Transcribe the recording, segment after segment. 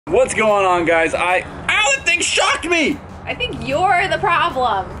What's going on, guys? Ow, that thing shocked me! I think you're the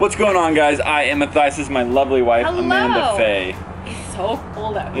problem. What's going on, guys? I am Matthias. This is my lovely wife, Hello. Amanda Faye. It's so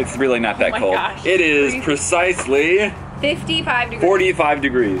cold out here. It's really not that cold. Gosh. It is precisely 55 degrees. 45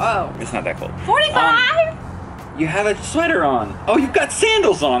 degrees. Oh. It's not that cold. 45? You have a sweater on. Oh, you've got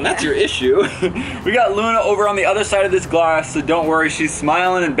sandals on. That's your issue. We got Luna over on the other side of this glass, so don't worry. She's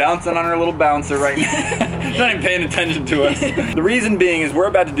smiling and bouncing on her little bouncer right now. She's not even paying attention to us. The reason being is we're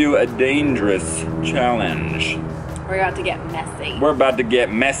about to do a dangerous challenge. We're about to get messy. We're about to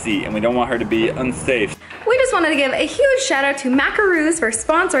get messy, and we don't want her to be unsafe. We just wanted to give a huge shout out to Macaroons for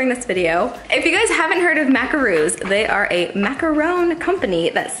sponsoring this video. If you guys haven't heard of Macaroons, they are a macaron company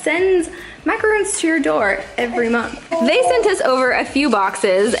that sends macaroons to your door every month. They sent us over a few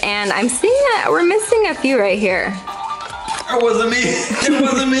boxes, and I'm seeing that we're missing a few right here. It wasn't me. It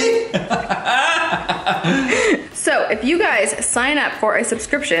wasn't me. So if you guys sign up for a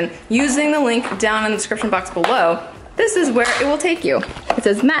subscription using the link down in the description box below, this is where it will take you. It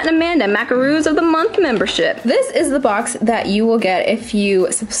says Matt and Amanda Macaroons of the Month membership. This is the box that you will get if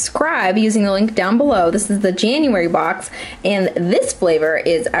you subscribe using the link down below. This is the January box, and this flavor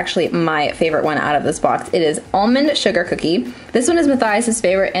is actually my favorite one out of this box. It is almond sugar cookie. This one is Matthias's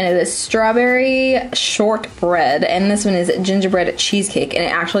favorite, and it is strawberry shortbread, and this one is gingerbread cheesecake, and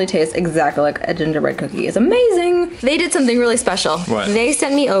it actually tastes exactly like a gingerbread cookie. It's amazing. They did something really special. What? They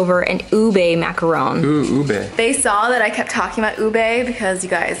sent me over an ube macaron. Ooh, ube. They saw that I kept talking about ube because, you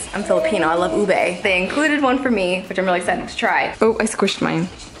guys, I'm Filipino, I love ube. They included one for me, which I'm really excited to try. Oh, I squished mine.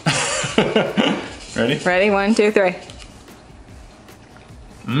 Ready? Ready? 1, 2, 3.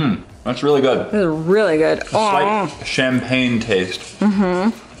 Mmm, that's really good. This is really good. Slight champagne taste.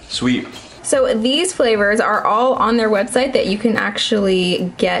 Mm-hmm. Sweet. So these flavors are all on their website that you can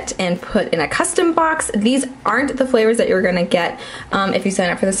actually get and put in a custom box. These aren't the flavors that you're gonna get if you sign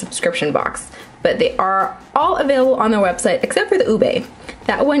up for the subscription box, but they are all available on their website except for the ube.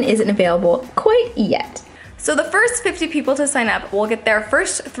 That one isn't available quite yet. So the first 50 people to sign up will get their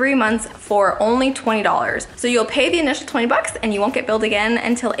first 3 months for only $20. So you'll pay the initial 20 bucks and you won't get billed again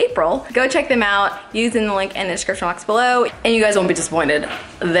until April. Go check them out using the link in the description box below, and you guys won't be disappointed.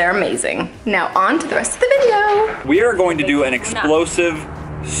 They're amazing. Now on to the rest of the video. We are going to do an explosive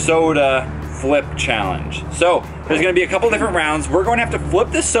soda flip challenge. So there's going to be a couple different rounds. We're going to have to flip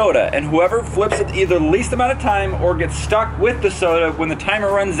the soda, and whoever flips it either the least amount of time or gets stuck with the soda when the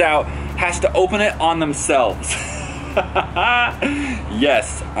timer runs out has to open it on themselves.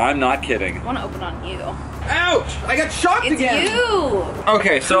 Yes, I'm not kidding. I want to open on you. Ouch! I got shocked again. It's you.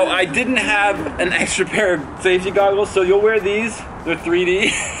 Okay, so I didn't have an extra pair of safety goggles, so you'll wear these. They're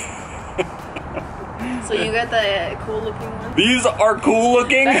 3D. So you got the cool looking one? These are cool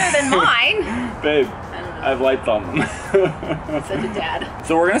looking. Better than mine. Babe, I don't know. I have lights on them. Such a dad.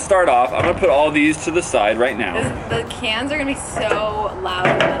 So we're gonna start off. I'm gonna put all these to the side right now. The cans are gonna be so loud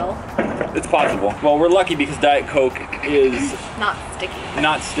in the middle. It's possible. Well, we're lucky because Diet Coke is Not sticky.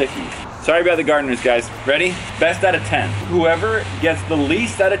 not sticky. Sorry about the gardeners, guys. Ready? Best out of 10. Whoever gets the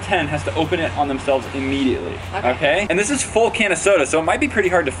least out of 10 has to open it on themselves immediately. Okay? And this is full can of soda, so it might be pretty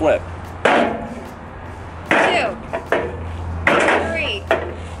hard to flip. 2, 3,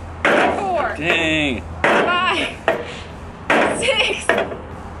 4, Dang. 5, 6, 7.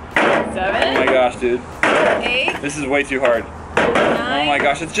 Oh my gosh, dude. 8. This is way too hard. 9. Oh my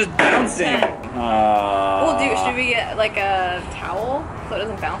gosh, it's just bouncing. 10. Should we get like a towel so it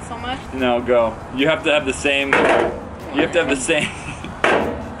doesn't bounce so much? No, go. You have to have the same. You have to have the same.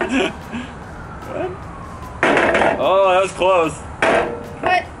 What? Oh, that was close.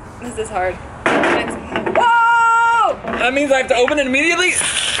 What? This is hard. Whoa! That means I have to open it immediately?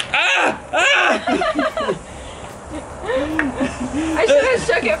 Ah! Ah! I should have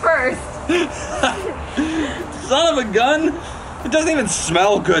shook it first. Son of a gun! It doesn't even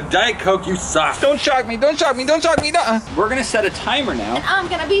smell good. Diet Coke, you suck. Don't shock me, don't shock me, don't shock me. We're gonna set a timer now. I'm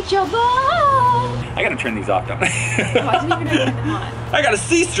gonna beat your ball. I gotta turn these off, don't I? Why didn't you turn them on? I gotta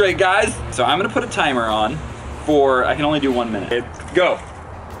see straight, guys. So I'm gonna put a timer on for, I can only do 1 minute. Go.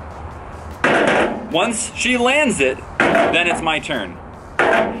 Once she lands it, then it's my turn.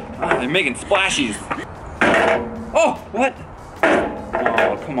 Oh, they're making splashies. Oh, what?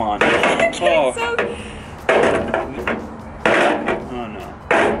 Oh, come on. Oh. Oh no.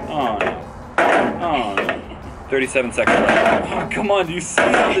 Oh no. Oh no. 37 seconds left. Oh, come on, do you see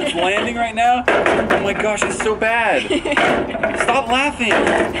how it's landing right now? Oh my gosh, it's so bad. Stop laughing.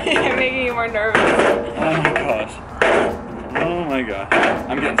 You're making you more nervous. Oh my gosh. Oh my gosh.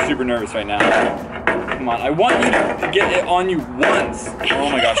 I'm getting super nervous right now. Come on, I want you to get it on you once. Oh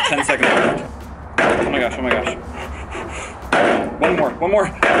my gosh, 10 seconds left. Oh my gosh, oh my gosh. One more.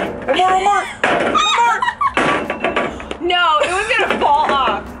 No, it was gonna fall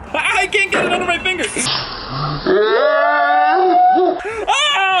off. I can't get it under my fingers.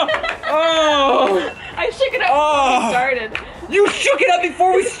 Oh! I shook it up before we started. You shook it up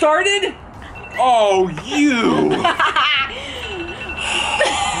before we started? Oh, you.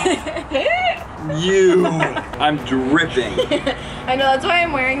 You. I'm dripping. I know, that's why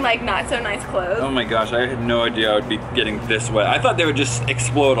I'm wearing like not so nice clothes. Oh my gosh, I had no idea I would be getting this wet. I thought they would just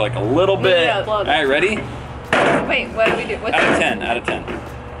explode like a little bit. No, All right, ready? Wait, what do we do? What's Out of 10, out of 10. 2.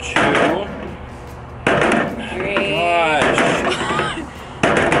 3. Gosh.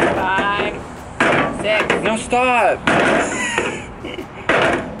 5. 6. No, stop.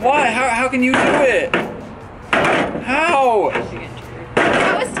 Why? How can you do it? How?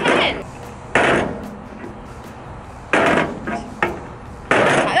 That was 10.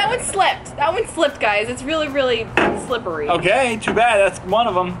 That one slipped, guys. It's really, really slippery. Okay, too bad. That's one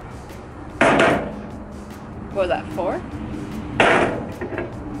of them. What was that, 4?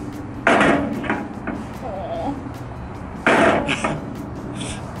 Aww.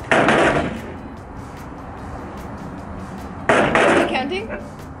 Are you counting?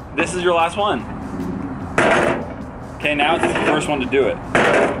 This is your last one. Okay, now it's the first one to do it.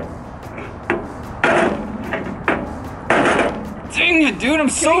 Dang it, dude, I'm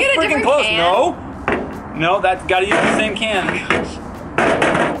so freaking close. Can? No, that's gotta use the same can.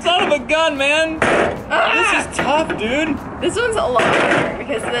 Son of a gun, man. This is tough, dude. This one's a lot harder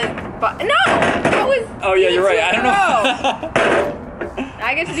because no, that was. Oh yeah, you're right. I don't know.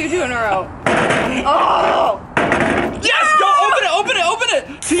 I get to do 2 in a row. Oh. Yes, go open it.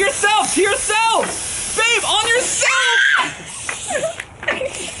 To yourself, babe, on yourself.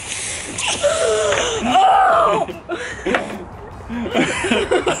 Oh.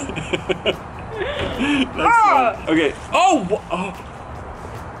 Okay. Oh.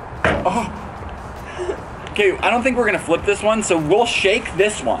 Okay, I don't think we're gonna flip this one, so we'll shake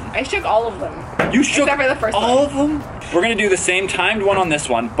this one. I shook all of them. You shook except for the first all one. of them? We're gonna do the same timed one on this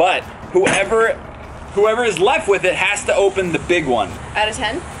one, but whoever is left with it has to open the big one. Out of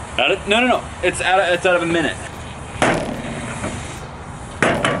 10? No. It's out of a minute.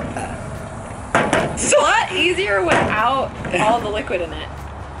 It's a lot easier without all the liquid in it.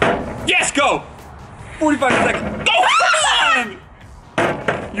 Yes, go! 45 seconds. Go! Come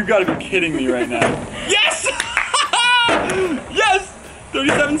on! You gotta be kidding me right now. Yes! Yes!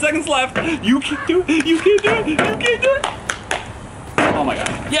 37 seconds left. You can do it. Oh my god.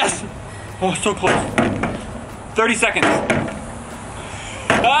 Yes! Oh, so close. 30 seconds.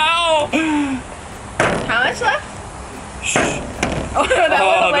 Ow! How much left? Shh. Oh, that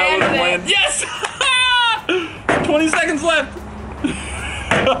would land. Yes! 20 seconds left.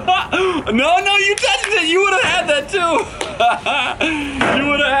 No, you touched it. You would have had that too. You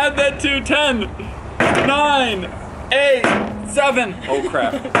would have had that too. 10, 9, 8, 7. Oh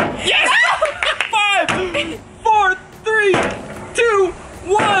crap. Yes! 5, 4, 3, 2,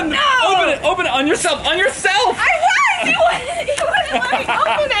 1. No! Open it on yourself. I was! You wouldn't let me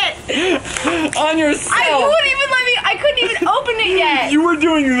open it! On yourself. You wouldn't even let me. I couldn't even open it yet. You were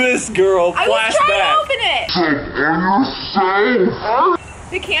doing this, girl. I was trying to open it.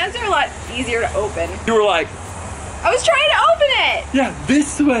 The cans are a lot easier to open. You were like, I was trying to open it. yeah,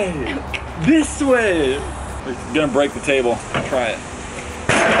 this way. This way. We're gonna break the table. Try it.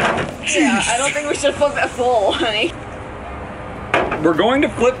 Yeah, I don't think we should flip it full, honey. We're going to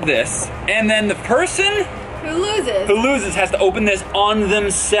flip this, and then the person Who loses? who loses has to open this on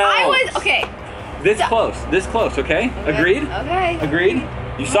themselves. Okay. This close, okay? Agreed? Okay. Agreed?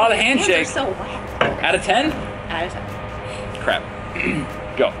 You saw the Hands handshake. are so wet. Out of 10? Out of 10. Crap.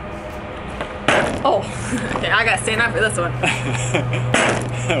 Go. Oh, okay, I gotta stand up for this one.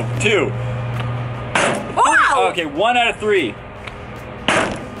 2. Wow! Okay, 1 out of 3.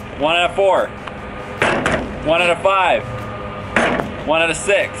 1 out of 4. 1 out of 5. 1 out of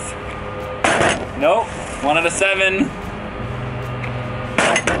 6. Nope. 1 out of 7.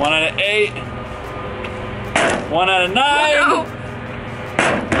 1 out of 8. 1 out of 9. No.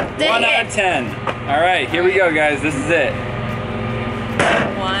 1 out of 10. Alright, here we go, guys. This is it.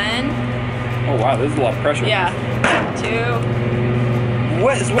 1. Oh, wow, this is a lot of pressure. Yeah. 2.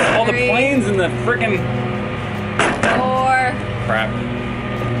 What is with all the 3. planes and the freaking 4. crap?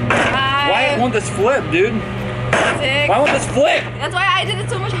 5. Why won't this flip, dude? 6. Why won't this flip? That's why I did it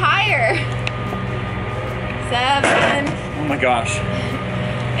so much higher. 7. Oh my gosh.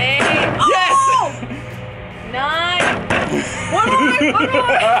 8. Yes! Oh! 9. One more.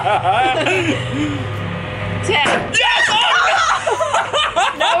 10. Yes! Oh!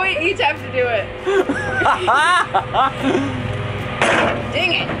 Now we each have to do it.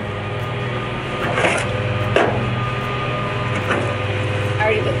 Dang it. I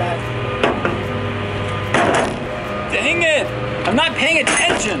already did that. Dang it! I'm not paying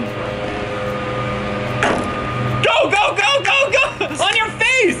attention. Go, go, go, go, go! On your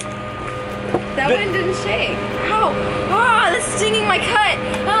face! That one didn't shake. Ow! Ah, that's stinging my cut.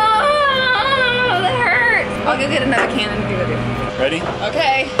 Ah, that hurts. I'll go get another can and give it. Ready?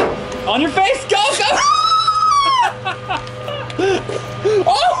 Okay. On your face! Go, go!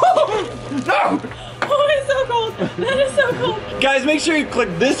 Oh! No! Oh, it's so cold. That is so cold. Guys, make sure you click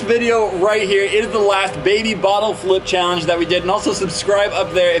this video right here. It is the last baby bottle flip challenge that we did. And also subscribe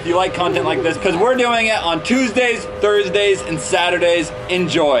up there if you like content like this, because we're doing it on Tuesdays, Thursdays, and Saturdays.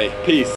 Enjoy. Peace.